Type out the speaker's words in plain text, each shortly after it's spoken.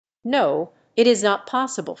No, it is not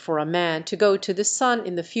possible for a man to go to the sun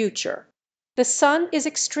in the future. The sun is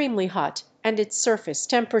extremely hot, and its surface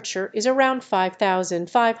temperature is around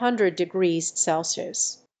 5,500 degrees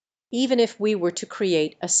Celsius. Even if we were to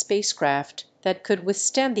create a spacecraft that could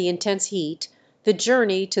withstand the intense heat, the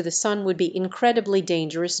journey to the sun would be incredibly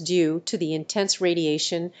dangerous due to the intense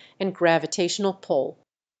radiation and gravitational pull.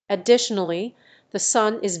 Additionally, the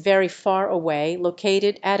sun is very far away,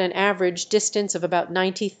 located at an average distance of about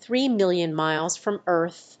 93 million miles from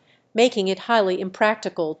Earth, making it highly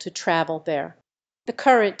impractical to travel there. The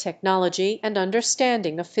current technology and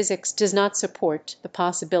understanding of physics does not support the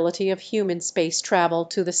possibility of human space travel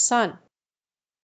to the sun.